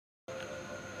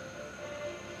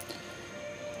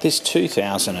This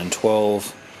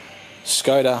 2012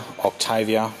 Skoda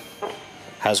Octavia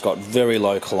has got very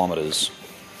low kilometres,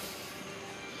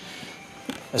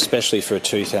 especially for a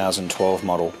 2012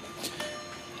 model.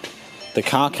 The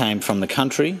car came from the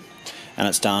country and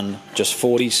it's done just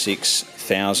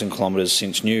 46,000 kilometres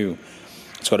since new.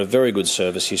 It's got a very good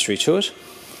service history to it,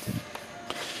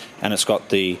 and it's got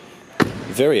the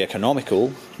very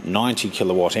economical 90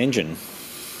 kilowatt engine.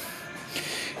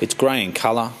 It's grey in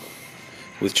colour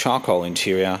with charcoal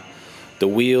interior. The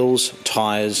wheels,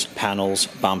 tyres, panels,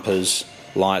 bumpers,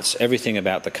 lights, everything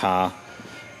about the car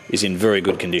is in very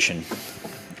good condition.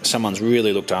 Someone's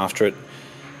really looked after it.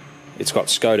 It's got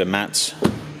Skoda mats,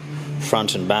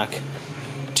 front and back,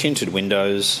 tinted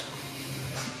windows.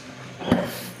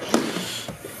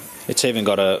 It's even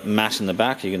got a mat in the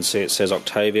back. You can see it says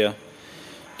Octavia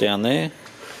down there.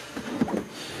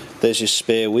 There's your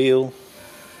spare wheel.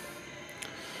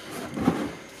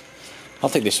 I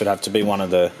think this would have to be one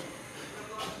of the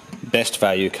best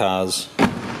value cars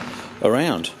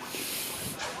around.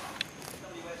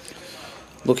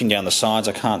 Looking down the sides,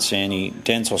 I can't see any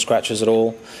dents or scratches at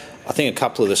all. I think a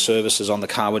couple of the services on the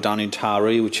car were done in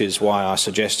Taree, which is why I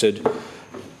suggested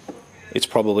it's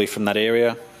probably from that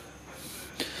area.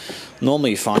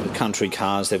 Normally you find with country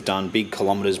cars they've done big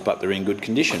kilometres but they're in good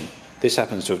condition. This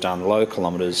happens to have done low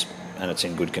kilometres and it's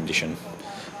in good condition.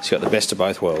 It's got the best of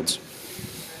both worlds.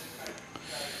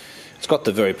 It's got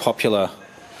the very popular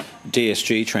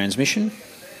DSG transmission.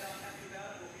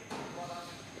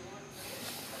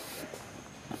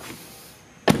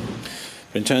 But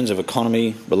in terms of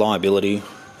economy, reliability,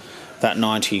 that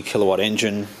 90 kilowatt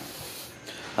engine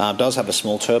does have a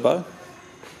small turbo,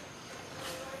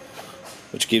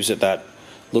 which gives it that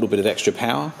little bit of extra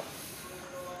power.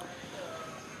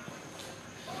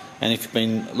 And if you've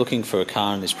been looking for a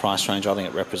car in this price range, I think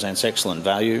it represents excellent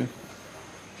value.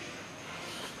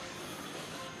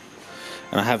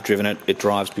 And I have driven it, it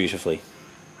drives beautifully.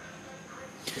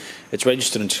 It's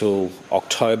registered until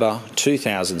October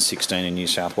 2016 in New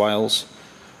South Wales.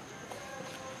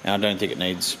 And I don't think it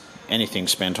needs anything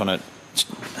spent on it. It's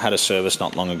had a service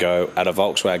not long ago at a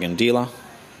Volkswagen dealer.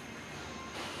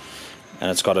 And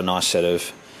it's got a nice set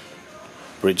of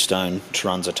Bridgestone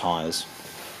Turanza tyres.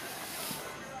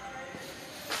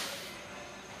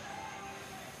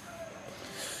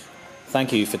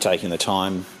 Thank you for taking the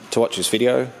time to watch this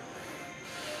video.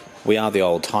 We are the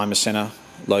Oldtimer Centre,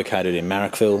 located in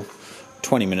Marrickville,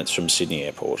 20 minutes from Sydney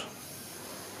Airport.